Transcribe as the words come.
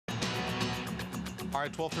All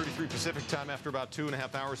right, 12:33 Pacific time. After about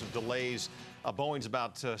 2.5 hours of delays, Boeing's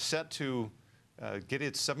about set to get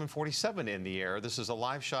its 747 in the air. This is a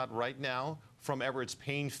live shot right now from Everett's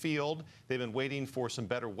Payne Field. They've been waiting for some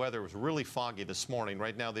better weather. It was really foggy this morning.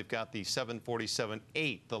 Right now they've got the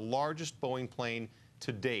 747-8, the largest Boeing plane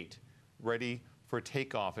to date, ready for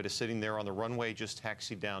takeoff. It is sitting there on the runway, just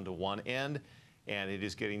taxied down to one end, and it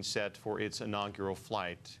is getting set for its inaugural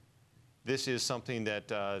flight. This is something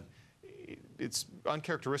that it's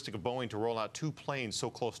uncharacteristic of Boeing to roll out two planes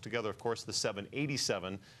so close together. Of course, the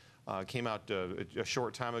 787 came out a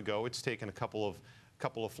short time ago. It's taken a couple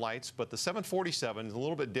of flights, but the 747 is a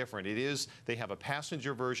little bit different. They have a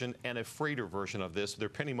passenger version and a freighter version of this. They're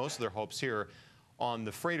pinning most of their hopes here on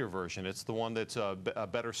the freighter version. It's the one that's a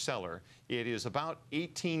better seller. It is about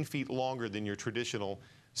 18 feet longer than your traditional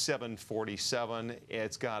 747.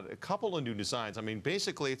 It's got a couple of new designs. I mean,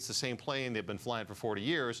 basically, it's the same plane they've been flying for 40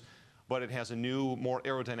 years, but it has a new, more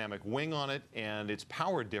aerodynamic wing on it, and it's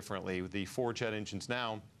powered differently. The four jet engines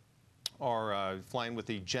now are flying with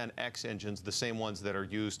the Gen X engines, the same ones that are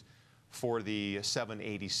used for the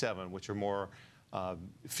 787, which are more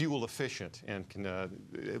fuel efficient and can a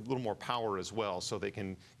little more power as well, so they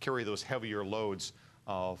can carry those heavier loads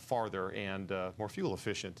farther and more fuel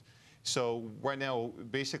efficient. So right now,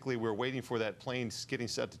 basically, we're waiting for that plane getting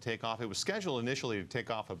set to take off. It was scheduled initially to take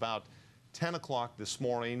off about 10 o'clock this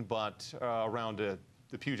morning, but around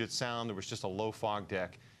the Puget Sound, there was just a low fog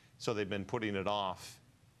deck, so they've been putting it off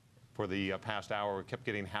for the past hour. We kept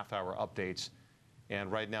getting half-hour updates, and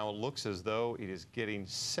right now it looks as though it is getting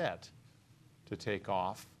set to take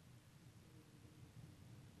off.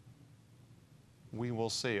 We will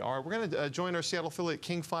see. All right, we're going to join our Seattle affiliate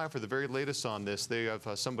King 5 for the very latest on this. They have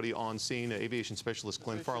somebody on scene, aviation specialist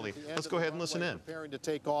Glenn Farley. Let's go ahead and listen in. Preparing to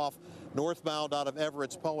take off northbound out of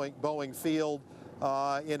Everett's Boeing Field,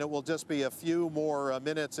 and it will just be a few more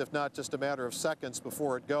minutes, if not just a matter of seconds,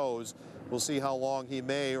 before it goes. We'll see how long he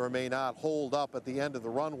may or may not hold up at the end of the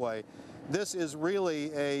runway. This is really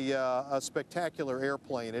a spectacular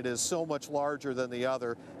airplane. It is so much larger than the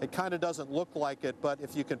other. It kind of doesn't look like it, but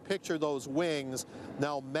if you can picture those wings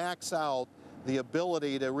now max out the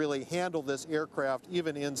ability to really handle this aircraft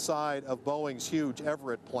even inside of Boeing's huge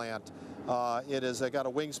Everett plant. It has got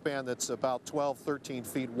a wingspan that's about 12, 13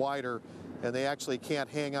 feet wider, and they actually can't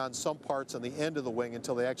hang on some parts on the end of the wing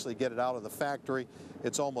until they actually get it out of the factory.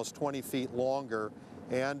 It's almost 20 feet longer.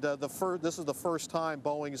 And this is the first time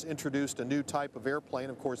Boeing's introduced a new type of airplane,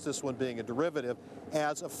 of course this one being a derivative,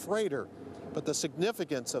 as a freighter. But the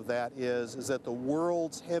significance of that is that the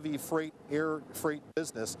world's heavy freight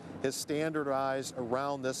business is standardized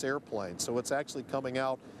around this airplane. So it's actually coming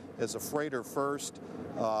out as a freighter first.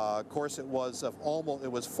 Of course, it was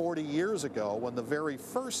 40 years ago when the very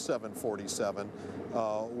first 747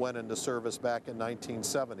 went into service back in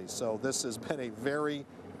 1970. So this has been a very,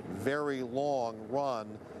 very long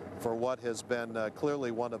run for what has been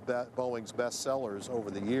clearly one of Boeing's best sellers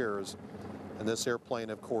over the years. And this airplane,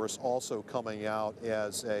 of course, also coming out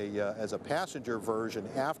as a passenger version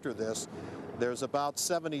after this. There's about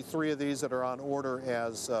 73 of these that are on order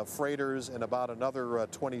as freighters and about another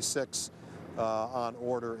 26 on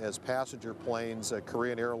order as passenger planes.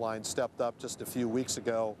 Korean Airlines stepped up just a few weeks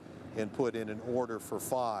ago and put in an order for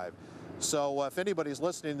 5. So if anybody's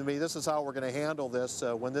listening to me, this is how we're going to handle this.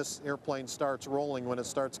 When this airplane starts rolling, when it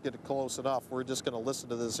starts getting close enough, we're just going to listen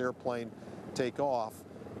to this airplane take off.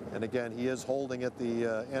 And again, he is holding at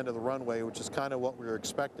the end of the runway, which is kind of what we were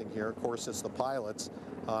expecting here. Of course, it's the pilots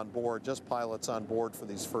on board, just pilots on board for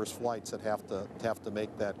these first flights that have to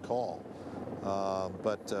make that call.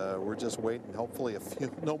 But we're just waiting, hopefully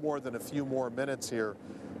no more than a few more minutes here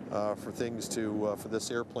for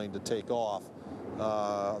this airplane to take off.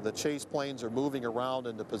 The chase planes are moving around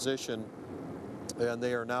into position, and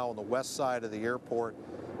they are now on the west side of the airport.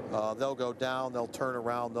 They'll go down, they'll turn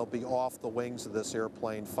around, they'll be off the wings of this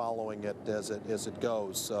airplane following it as it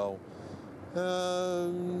goes. So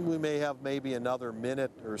we may have maybe another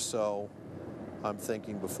minute or so, I'm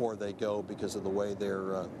thinking, before they go because of the way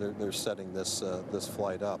they're setting this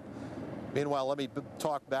flight up. Meanwhile, let me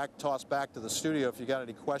toss back to the studio if you got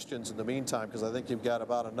any questions in the meantime, because I think you've got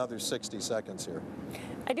about another 60 seconds here.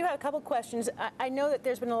 I do have a couple questions. I know that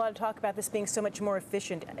there's been a lot of talk about this being so much more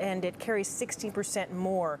efficient, and it carries 60%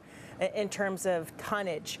 more in terms of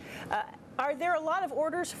tonnage. Are there a lot of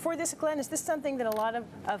orders for this, Glenn? Is this something that a lot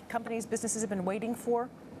of companies, businesses have been waiting for?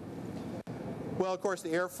 Well, of course, the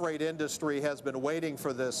air freight industry has been waiting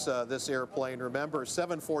for this airplane. Remember,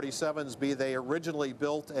 747s, be they originally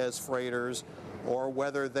built as freighters or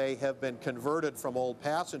whether they have been converted from old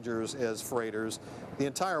passengers as freighters, the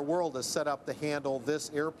entire world is set up to handle this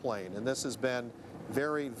airplane. And this has been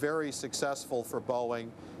very, very successful for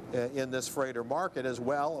Boeing in this freighter market, as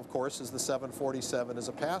well, of course, as the 747 as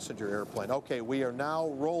a passenger airplane. Okay, we are now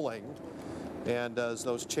rolling, and as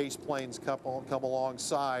those chase planes come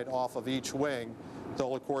alongside off of each wing,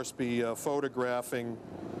 they'll, of course, be photographing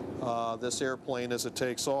this airplane as it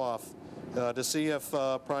takes off to see if,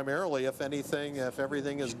 primarily, if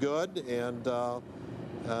everything is good,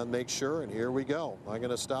 and make sure, and here we go. I'm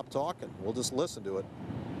going to stop talking. We'll just listen to it.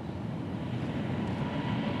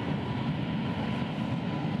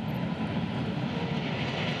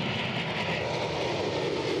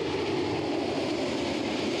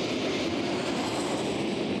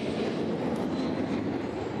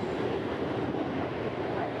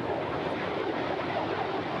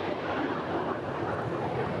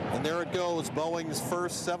 And there it goes, Boeing's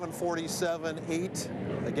first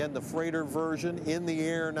 747-8, again the freighter version, in the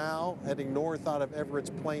air now, heading north out of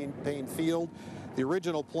Everett's Payne Field. The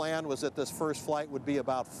original plan was that this first flight would be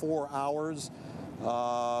about 4 hours.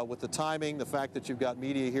 With the timing, the fact that you've got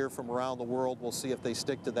media here from around the world, we'll see if they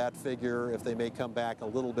stick to that figure, if they may come back a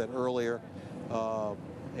little bit earlier.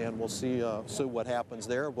 And we'll see what happens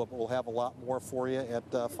there. We'll have a lot more for you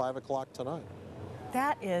at 5 o'clock tonight.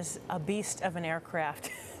 That is a beast of an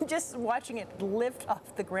aircraft. Just watching it lift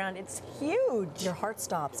off the ground, it's huge. Your heart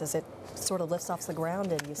stops as it sort of lifts off the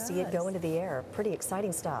ground and you see it go into the air. Pretty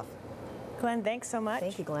exciting stuff. Glenn, thanks so much.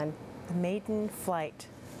 Thank you, Glenn. The maiden flight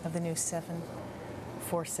of the new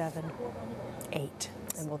 747-8.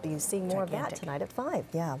 And we'll be seeing more of that tonight at 5,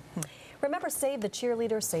 yeah. Remember, save the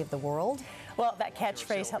cheerleader, save the world. Well, that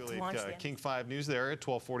catchphrase helped launch the King 5 News there at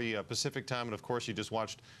 12:40 Pacific time. And, of course, you just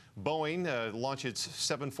watched Boeing launch its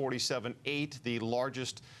 747-8, the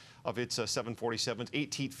largest of its 747s,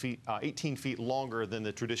 18 feet longer than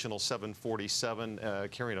the traditional 747,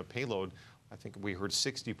 carrying a payload. I think we heard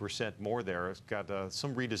 60% more there. It's got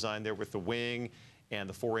some redesign there with the wing, and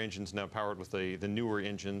the 4 engines now powered with the newer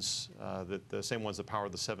engines, the same ones that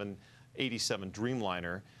powered the 787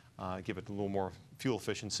 Dreamliner. Give it a little more fuel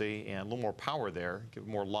efficiency and a little more power there, give it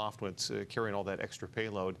more loft when it's carrying all that extra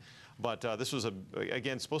payload. But this was,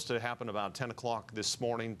 again, supposed to happen about 10 o'clock this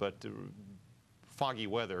morning, but foggy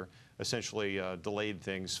weather essentially delayed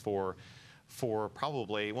things for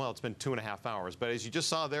probably, well, it's been 2.5 hours. But as you just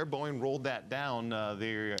saw there, Boeing rolled that down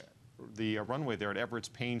the runway there at Everett's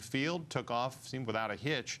Payne Field, took off, seemed without a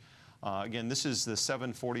hitch. Again, this is the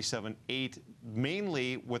 747-8.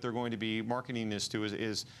 Mainly what they're going to be marketing this to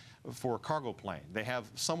is for a cargo plane. They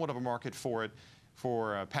have somewhat of a market for it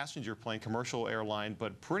for a passenger plane, commercial airline,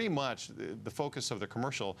 but pretty much the focus of the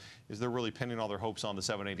commercial is they're really pinning all their hopes on the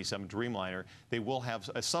 787 Dreamliner. They will have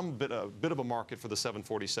some bit of a market for the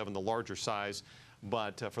 747, the larger size,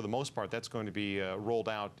 but for the most part, that's going to be rolled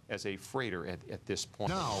out as a freighter at this point.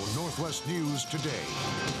 Now, Northwest News Today.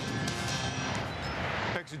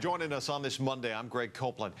 Thanks for joining us on this Monday. I'm Greg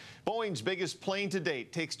Copeland. Boeing's biggest plane to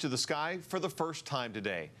date takes to the sky for the first time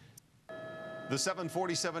today. The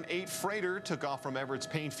 747-8 freighter took off from Everett's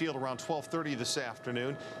Payne Field around 12:30 this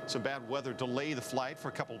afternoon. Some bad weather delayed the flight for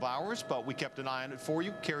a couple of hours, but we kept an eye on it for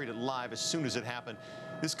you, carried it live as soon as it happened.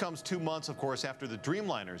 This comes 2 months, of course, after the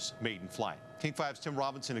Dreamliner's maiden flight. King 5's Tim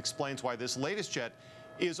Robinson explains why this latest jet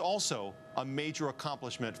is also a major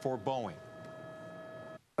accomplishment for Boeing.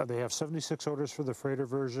 They have 76 orders for the freighter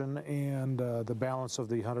version, and the balance of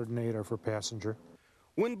the 108 are for passenger.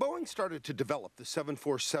 When Boeing started to develop the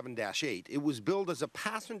 747-8, it was billed as a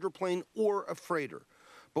passenger plane or a freighter.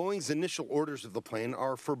 Boeing's initial orders of the plane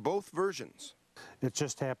are for both versions. It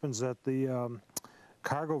just happens that the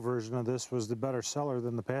cargo version of this was the better seller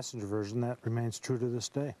than the passenger version. That remains true to this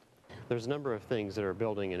day. There's a number of things that are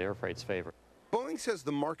building in air freight's favor. Boeing says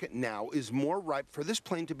the market now is more ripe for this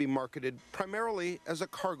plane to be marketed primarily as a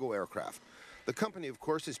cargo aircraft. The company, of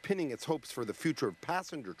course, is pinning its hopes for the future of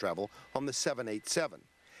passenger travel on the 787.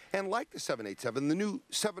 And like the 787, the new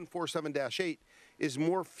 747-8 is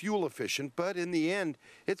more fuel efficient, but in the end,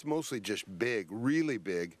 it's mostly just big, really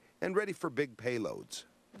big, and ready for big payloads.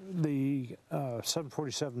 The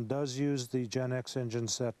 747 does use the Gen X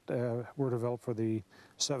engines that were developed for the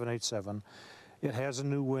 787. It has a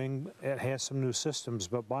new wing, it has some new systems,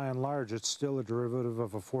 but by and large, it's still a derivative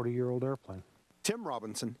of a 40-year-old airplane. Tim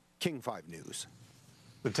Robinson, King 5 News.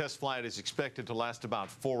 The test flight is expected to last about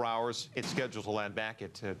 4 hours. It's scheduled to land back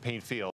at Payne Field.